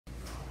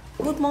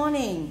Good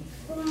morning.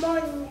 Good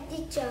morning,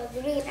 teacher.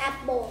 Green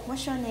apple.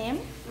 What's your name?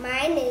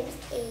 My name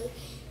is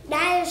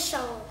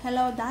Dinosaur.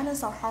 Hello,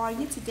 Dinosaur. How are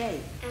you today?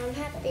 I'm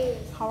happy.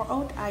 How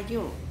old are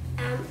you?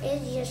 I'm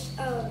 8 years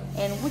old.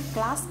 And which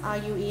class are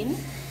you in?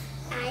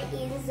 I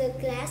in the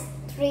class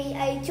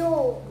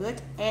 3A2.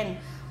 Good. And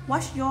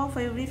what's your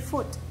favorite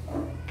food?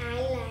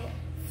 I like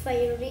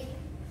favorite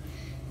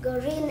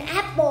green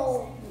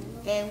apple.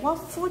 And what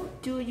food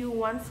do you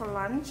want for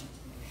lunch?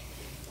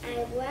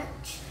 I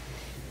want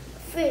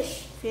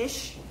fish,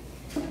 Fish,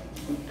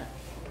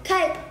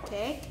 cake,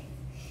 cake,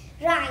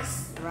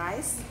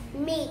 rice,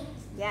 meat.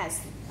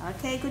 Yes.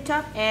 Okay, good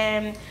job.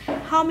 And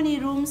how many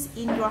rooms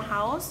in your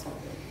house?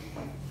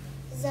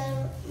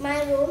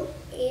 My room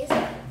is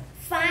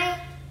 5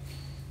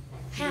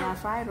 There are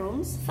 5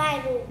 rooms.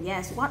 5 rooms.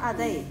 Yes. What are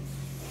they?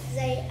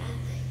 They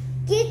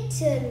are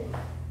kitchen,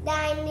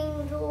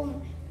 dining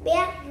room,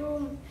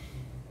 bedroom,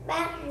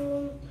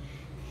 bathroom,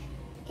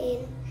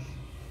 and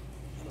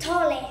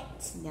toilet.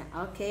 Yeah.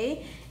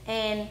 Okay.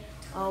 And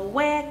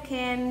where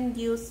can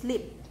you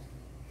sleep?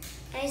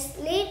 I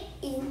sleep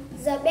in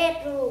the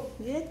bedroom.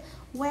 Good.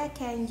 Where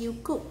can you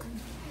cook?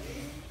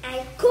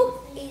 I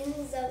cook in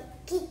the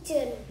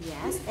kitchen.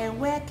 Yes. And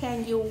where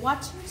can you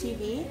watch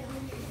TV?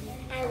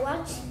 I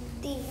watch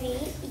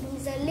TV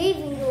in the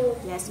living room.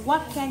 Yes.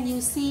 What can you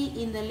see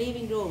in the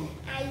living room?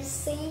 I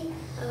see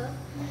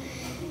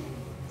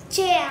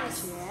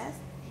chairs, Yes.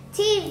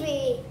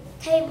 TV,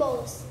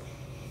 tables,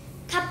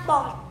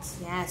 cupboards.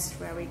 Yes.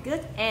 Very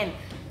good. And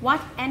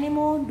what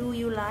animal do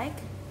you like?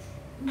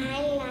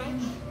 I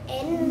like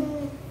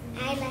animal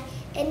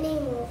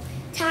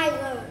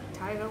tiger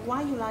Tiger.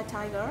 Why you like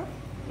tiger?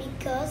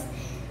 because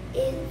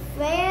it's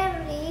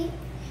very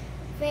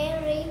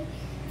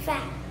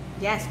fast.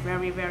 Yes.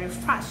 Very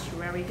fast.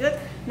 Very good.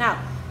 Now,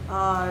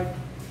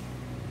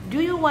 do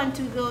you want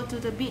to go to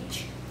the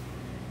beach?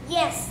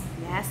 Yes,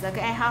 Yes. Okay.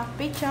 I have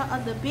picture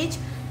of the beach.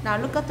 Now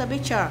look at the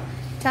picture.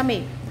 Tell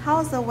me,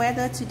 how's the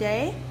weather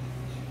today?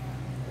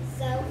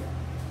 so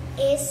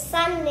it's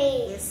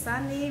sunny. It's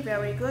sunny.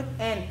 Very good.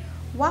 And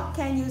what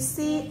can you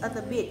see at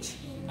the beach?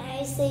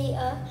 I see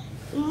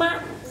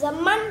the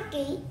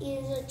monkey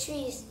in the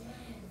trees,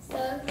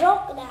 the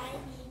crocodile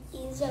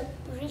in the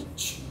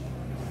bridge,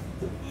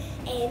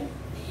 and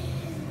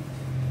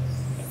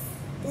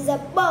the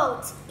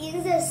boat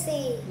in the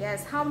sea.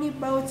 Yes. How many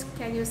boats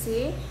can you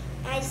see?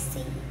 I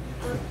see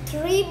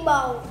 3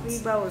 boats. 3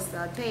 boats.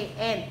 Okay.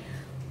 And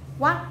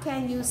what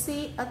can you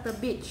see at the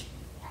beach?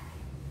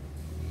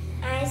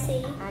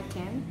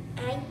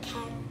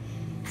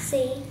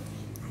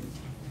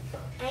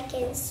 I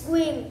can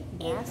swim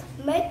Yes.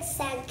 and make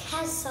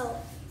sandcastle.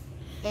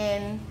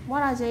 And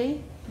what are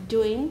they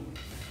doing?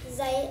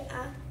 They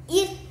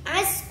eat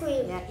ice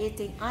cream. They are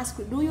eating ice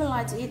cream. Do you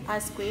like to eat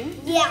ice cream?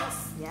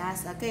 Yes,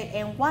 Yes. Okay.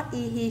 And what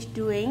is he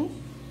doing?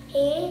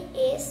 he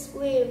is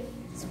swim.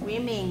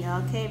 Swimming.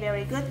 Okay.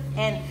 Very good.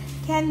 And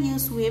can you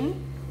swim?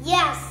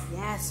 Yes,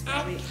 Yes.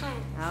 I Very. can.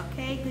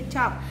 Okay. Good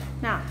job.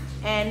 Now,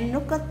 and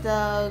look at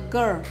the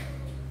girl.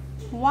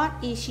 What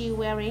is she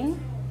wearing?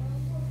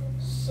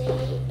 She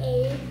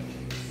is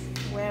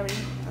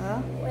Wearing a.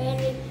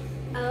 wearing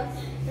a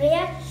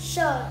red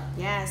shirt.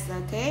 Yes.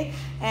 Okay.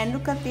 And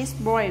look at this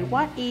boy.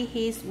 What is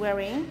he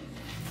wearing?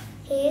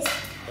 He is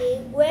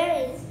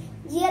wearing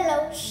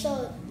yellow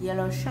shirt.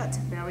 Yellow shirt.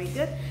 Very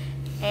good.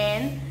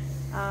 And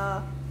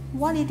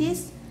what it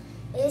is?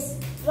 It's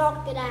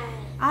crocodile.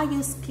 Are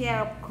you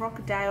scared of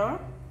crocodile?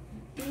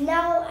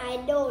 No, I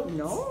don't.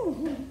 No.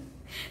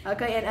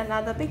 Okay, and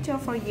another picture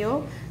for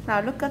you. Now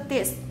look at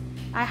this.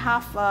 I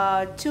have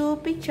 2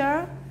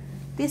 pictures.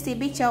 This is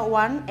picture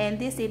 1 and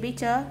this is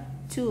picture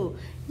 2.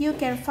 You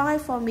can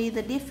find for me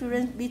the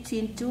difference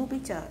between 2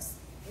 pictures.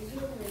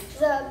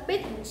 The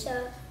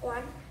picture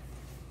 1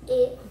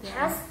 it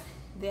has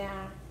There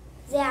are.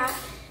 there are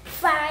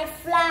 5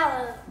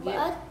 flowers,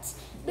 Yeah. but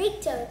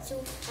picture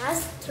 2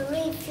 has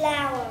 3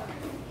 flowers.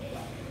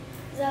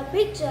 The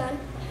picture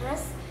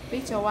has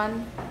Picture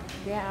 1,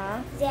 there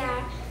are.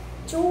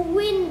 2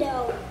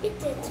 windows.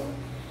 Picture 2,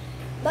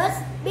 but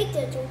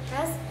picture 2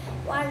 has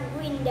 1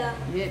 window.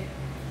 Good.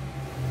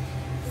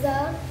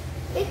 The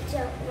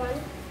picture 1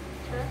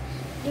 has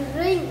the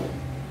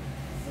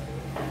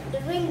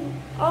ring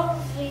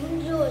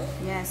orange juice.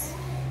 Yes.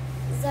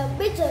 The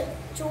picture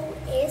 2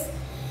 is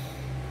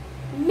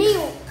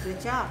milk. Good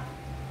job.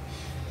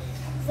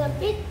 The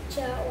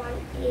picture 1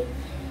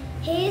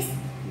 is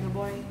The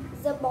boy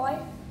the boy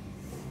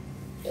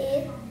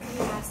is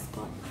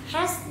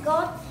has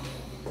got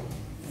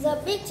the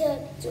picture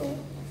 2.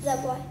 The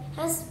boy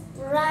has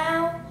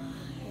brown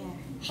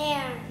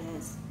hair.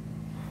 Yes.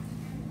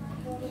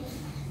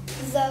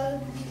 The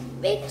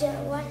picture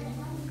 1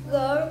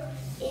 girl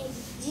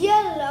is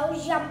yellow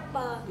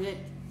jumper. Good.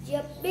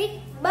 The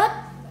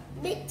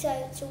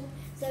picture 2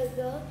 the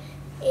girl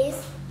is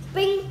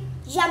pink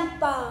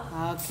jumper.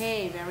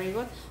 Okay, very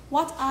good.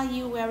 What are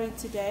you wearing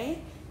today?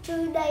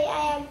 Today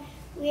I am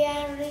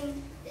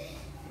wearing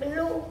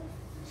blue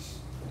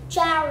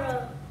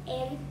trouser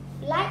and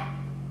black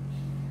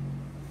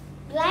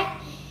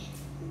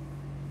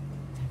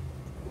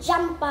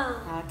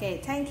Jumper.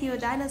 Okay, thank you,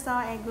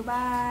 dinosaur, and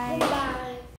goodbye. Goodbye.